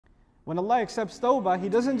When Allah accepts tawbah, He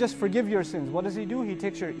doesn't just forgive your sins. What does He do? He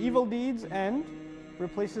takes your evil deeds and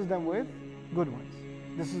replaces them with good ones.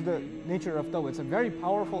 This is the nature of tawbah. It's a very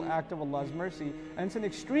powerful act of Allah's mercy, and it's an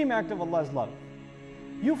extreme act of Allah's love.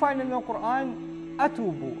 You find in the Quran,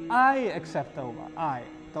 atubu, I accept tawbah. I.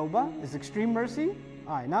 Tawbah is extreme mercy.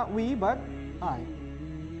 I. Not we, but I.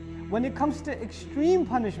 When it comes to extreme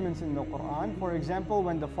punishments in the Quran, for example,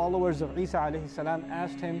 when the followers of Isa alayhi salam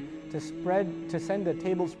asked him to send a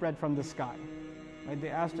table spread from the sky. Right? They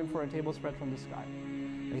asked him for a table spread from the sky.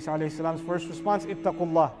 Isa alayhi salam's first response,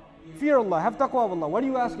 ittaqullah. Fear Allah, have taqwa of Allah. What are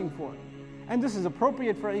you asking for? And this is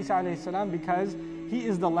appropriate for Isa alayhi salam because he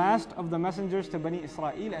is the last of the messengers to Bani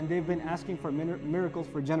Israel, and they've been asking for miracles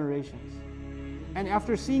for generations. And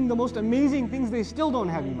after seeing the most amazing things, they still don't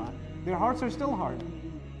have iman. Their hearts are still hard.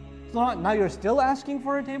 So now you're still asking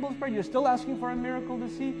for a table spread, you're still asking for a miracle to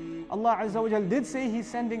see. Allah Azza wa Jal did say He's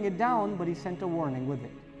sending it down, but He sent a warning with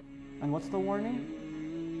it. And what's the warning?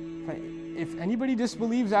 If anybody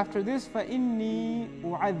disbelieves after this, فَإِنِّي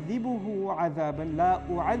أُعَذِّبُهُ عَذَابًا لَا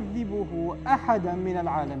أُعَذِّبُهُ أَحَدًا مِنَ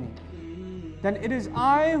الْعَالَمِينَ. Then it is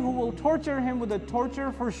I who will torture him with a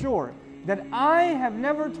torture for sure, that I have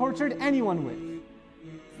never tortured anyone with.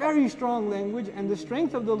 Very strong language, and the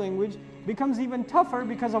strength of the language becomes even tougher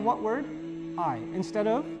because of what word? I, instead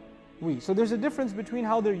of we. So there's a difference between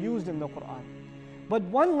how they're used in the Quran. But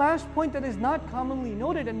one last point that is not commonly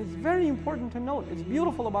noted, and it's very important to note, it's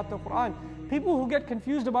beautiful about the Quran. People who get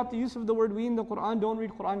confused about the use of the word we in the Quran don't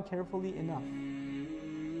read Quran carefully enough.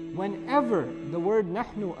 Whenever the word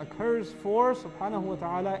nahnu occurs for subhanahu wa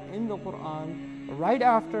ta'ala in the Quran, right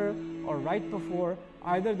after or right before,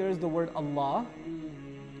 either there's the word Allah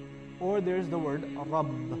or there's the word Rabb.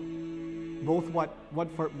 Both what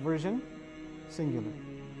version? Singular.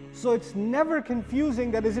 So it's never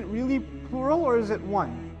confusing that is it really plural or is it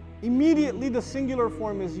one? Immediately the singular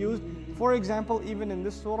form is used. For example, even in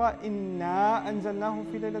this surah, Inna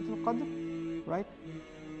anzalnahu fi laylatul qadr, right?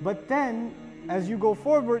 But then, as you go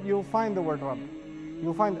forward, you'll find the word Rabb.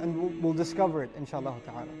 You'll find, and we'll discover it, inshallah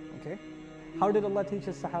ta'ala, okay? How did Allah teach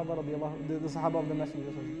His Sahaba, the Sahaba of the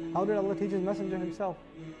Messenger? How did Allah teach His Messenger Himself?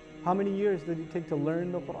 How many years did it take to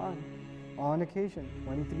learn the Quran? On occasion,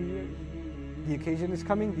 23 years. The occasion is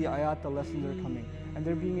coming, the ayat, the lessons are coming. And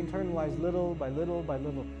they're being internalized little by little by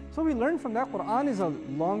little. So we learn from that. Quran is a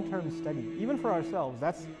long-term study, even for ourselves.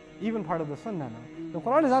 That's even part of the sunnah now. The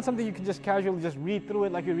Quran is not something you can just casually just read through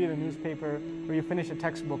it like you read a newspaper or you finish a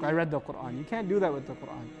textbook. I read the Quran. You can't do that with the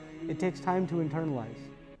Quran. It takes time to internalize.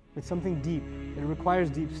 It's something deep. It requires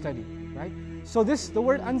deep study, right? So the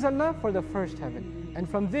word anzalna for the first heaven. And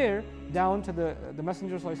from there down to the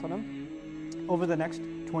Messenger ﷺ over the next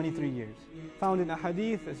 23 years. Found in a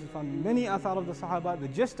hadith, this is found in many athar of the Sahaba. The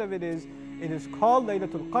gist of it is called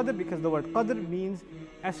Laylatul Qadr because the word Qadr means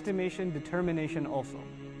estimation, determination also.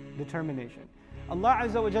 Determination. Allah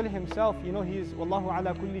Azza wa Jalla Himself, you know, He is Wallahu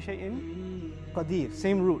ala kulli shay'in qadir.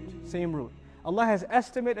 Same root. Allah has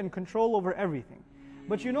estimate and control over everything.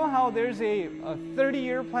 But you know how there's a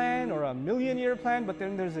 30-year plan or a million-year plan, but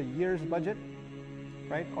then there's a year's budget,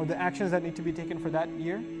 right? Or the actions that need to be taken for that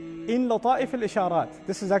year. In Lata'if al-Isharat,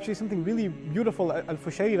 this is actually something really beautiful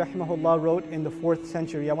Al-Fushayri rahimahullah wrote in the 4th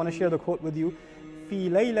century. I want to share the quote with you. في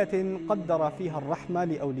ليلة قدر فيها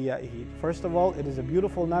الرحمة لأوليائه. First of all, it is a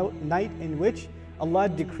beautiful night in which Allah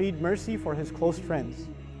decreed mercy for His close friends.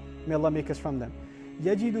 May Allah make us from them.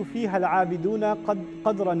 يجد فيها العابدون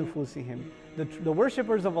قدر نفوسهم. The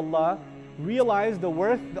worshippers of Allah realize the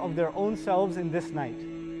worth of their own selves in this night.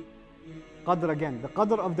 Qadr again, the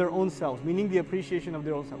qadr of their own selves, meaning the appreciation of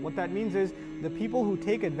their own selves. What that means is the people who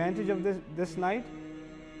take advantage of this night,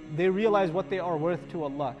 they realize what they are worth to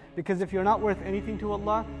Allah. Because if you're not worth anything to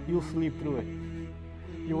Allah, you'll sleep through it.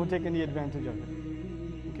 You won't take any advantage of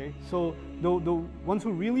it. Okay? So the ones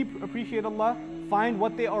who really appreciate Allah find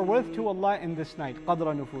what they are worth to Allah in this night.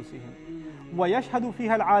 قَدْرَ نُفُوسِهِمْ وَيَشْهَدُ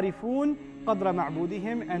فِيهَا الْعَارِفُونَ قَدْرَ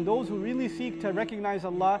مَعْبُودِهِمْ. And those who really seek to recognize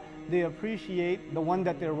Allah, they appreciate the one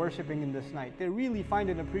that they're worshipping in this night. They really find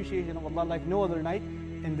an appreciation of Allah like no other night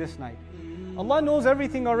in this night. Allah knows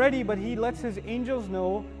everything already, but He lets His angels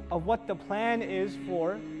know of what the plan is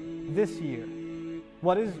for this year.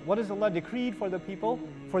 What is Allah decreed for the people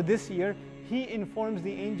for this year? He informs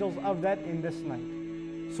the angels of that in this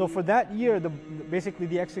night. So for that year, basically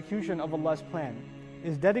the execution of Allah's plan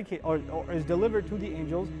is dedicated or is delivered to the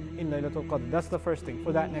angels in Laylatul Qadr. That's the first thing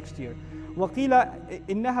for that next year. وَقِيلَ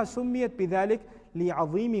إِنَّهَا سُمِّيَتْ بِذَلِكَ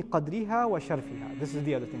لِعَظِيمِ قَدْرِهَا وَشَرْفِهَا. This is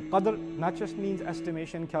the other thing. Qadr not just means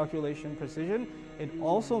estimation, calculation, precision. It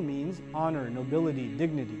also means honor, nobility,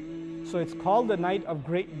 dignity. So it's called the night of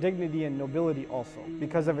great dignity and nobility also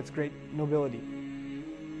because of its great nobility.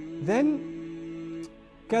 Then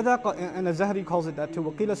كذا, and Al-Zahri calls it that too.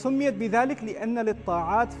 وقيل سميت بذلك لأن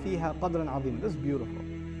للطاعات فيها قدرا عظيما. This is beautiful.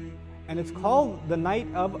 And it's called the night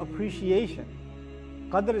of appreciation.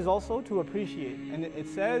 Qadr is also to appreciate. And it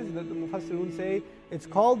says that the Mufassirun say, it's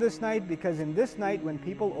called this night because in this night when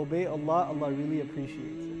people obey Allah, Allah really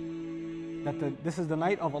appreciates it. That this is the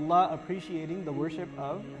night of Allah appreciating the worship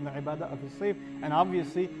of and the ibadah of His slave. And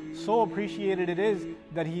obviously, so appreciated it is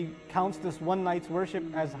that He counts this one night's worship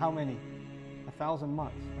as how many? 1,000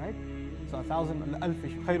 months, right? So 1,000,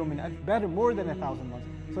 khayru min alf, better, more than 1,000 months.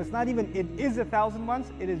 So it's not even, it is 1,000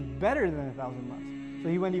 months, it is better than 1,000 months. So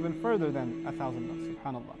He went even further than 1,000 months,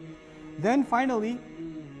 subhanAllah. Then finally,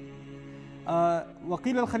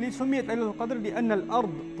 وقيل الخليل سميت ليلة القدر لأن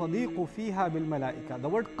الأرض تضيق فيها بالملائكة. The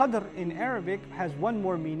word qadr in Arabic has one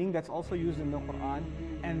more meaning that's also used in the Quran,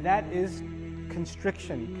 and that is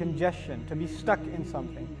constriction, congestion, to be stuck in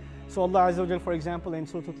something. So Allah Azza wa Jal, for example, in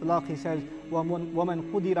Surah Al-Talaq, He says, وَمَنْ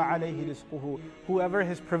قُدِرَ عَلَيْهِ رِزْقُهُ. Whoever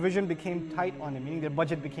his provision became tight on him, meaning their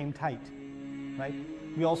budget became tight, right?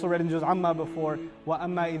 We also read in Juz Amma before,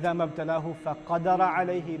 وَأَمَّا إِذَا مَبْتَلَاهُ فَقَدَرَ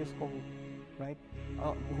عَلَيْهِ رِزْقُهُ. Right?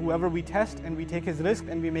 Whoever we test and we take his risk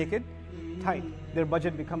and we make it tight, their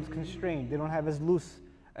budget becomes constrained. They don't have as loose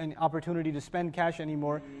an opportunity to spend cash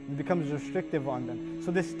anymore. It becomes restrictive on them.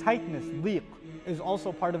 So this tightness, dhiq, is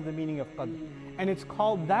also part of the meaning of qadr. And it's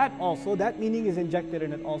called that also, that meaning is injected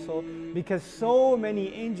in it also, because so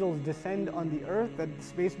many angels descend on the earth that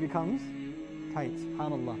space becomes tight,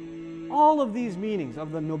 subhanAllah. All of these meanings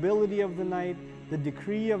of the nobility of the night, the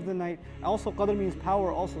decree of the night. Also qadr means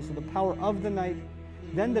power also, so the power of the night.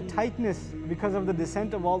 Then the tightness because of the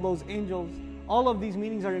descent of all those angels. All of these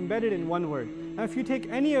meanings are embedded in one word. Now if you take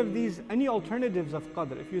any of these, any alternatives of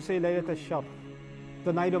qadr, if you say Laylat al-Sharf,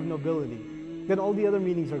 the night of nobility, then all the other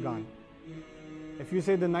meanings are gone. If you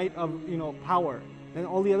say the night of power, then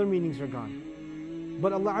all the other meanings are gone.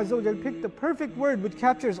 But Allah Azza wa Jal picked the perfect word which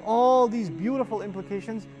captures all these beautiful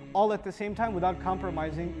implications all at the same time without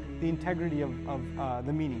compromising the integrity of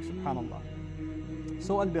the meaning, subhanAllah.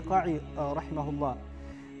 So Al-Biqa'i rahimahullah,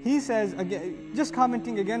 he says, again, just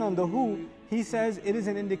commenting again on the who, he says it is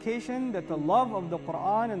an indication that the love of the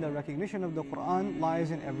Quran and the recognition of the Quran lies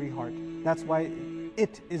in every heart. That's why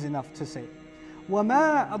it is enough to say.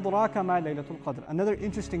 وَمَا أَدْرَاكَ مَا لَيْلَةُ الْقَدْرِ. Another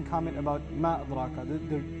interesting comment about مَا أَدْرَاكَ,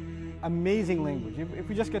 the amazing language. If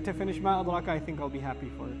we just get to finish مَا أَدْرَاكَ, I think I'll be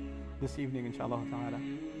happy for this evening, inshallah ta'ala.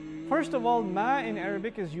 First of all, ma in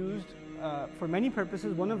Arabic is used for many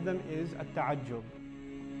purposes. One of them is at-ta'ajjub,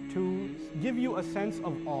 to give you a sense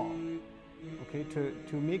of awe, okay,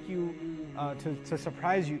 to make you, to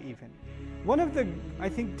surprise you even. One of the, I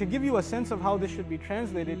think, to give you a sense of how this should be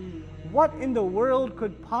translated, what in the world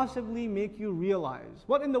could possibly make you realize,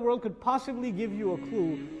 what in the world could possibly give you a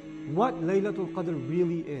clue what Laylatul Qadr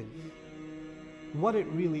really is, what it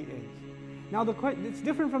really is. Now it's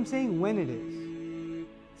different from saying when it is.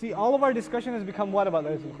 See, all of our discussion has become what about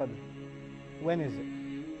Laylatul Qadr? When is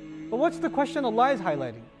it? But what's the question Allah is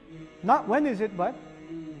highlighting? Not when is it, but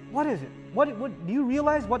what is it? What do you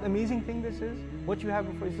realize what amazing thing this is? What you have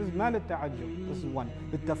before you. This is mal al-ta'ajjub. This is one.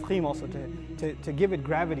 With tafkhim also, to give it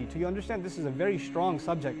gravity. To you understand this is a very strong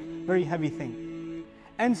subject, very heavy thing.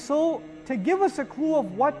 And so, to give us a clue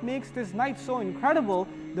of what makes this night so incredible,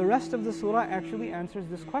 the rest of the surah actually answers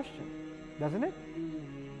this question. Doesn't it?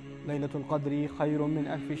 Laylatul Qadri khayrun min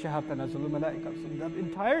alfi shahr tanazzalul malaika. So the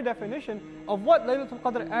entire definition of what Laylatul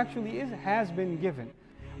Qadr actually is has been given.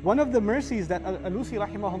 One of the mercies that Alusi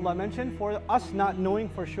rahimahullah mentioned for us not knowing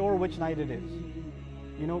for sure which night it is.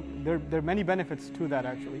 There are many benefits to that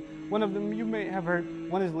actually. One of them you may have heard,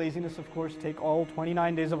 one is laziness, of course. Take all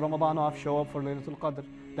 29 days of Ramadan off, show up for Laylatul Qadr.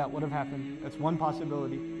 That would have happened. That's one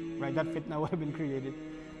possibility, right? That fitna would have been created.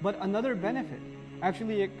 But another benefit,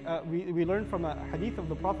 actually we learned from a hadith of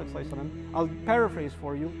the Prophet ﷺ. I'll paraphrase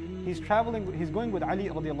for you. He's going with Ali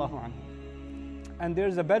radiallahu anhu. And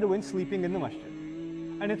there's a Bedouin sleeping in the masjid.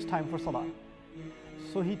 And it's time for salah.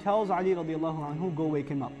 So he tells Ali radiallahu anhu, go wake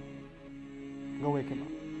him up. Go wake him up.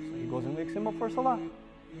 So he goes and wakes him up for salah.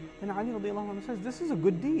 And Ali radiallahu anhu says, this is a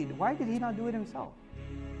good deed. Why did he not do it himself?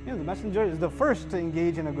 The messenger is the first to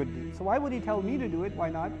engage in a good deed. So why would he tell me to do it? Why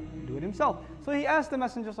not do it himself? So he asked the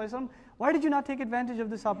Messenger ﷺ, why did you not take advantage of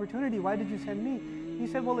this opportunity? Why did you send me? He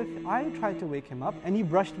said, well, if I tried to wake him up and he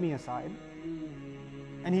brushed me aside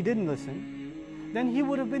and he didn't listen, then he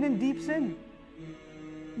would have been in deep sin.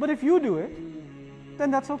 But if you do it, then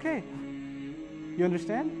that's okay. You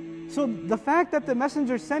understand? So the fact that the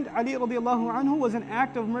messenger sent Ali radiallahu anhu was an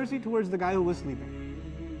act of mercy towards the guy who was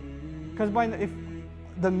sleeping. Because if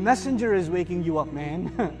the messenger is waking you up,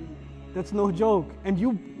 man, That's no joke. And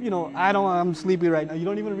I'm sleepy right now. You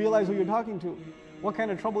don't even realize who you're talking to. What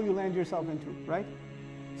kind of trouble you land yourself into, right?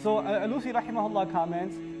 So Alusi rahimahullah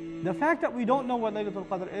comments, the fact that we don't know what Laylatul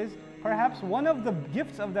Qadr is, perhaps one of the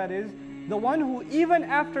gifts of that is the one who even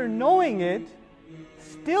after knowing it,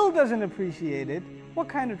 still doesn't appreciate it, what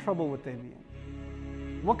kind of trouble would they be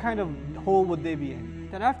in? What kind of hole would they be in?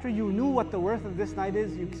 That after you knew what the worth of this night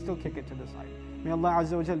is, you still kick it to the side. May Allah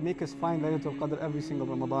Azza wa Jal make us find Laylatul Qadr every single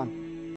Ramadan.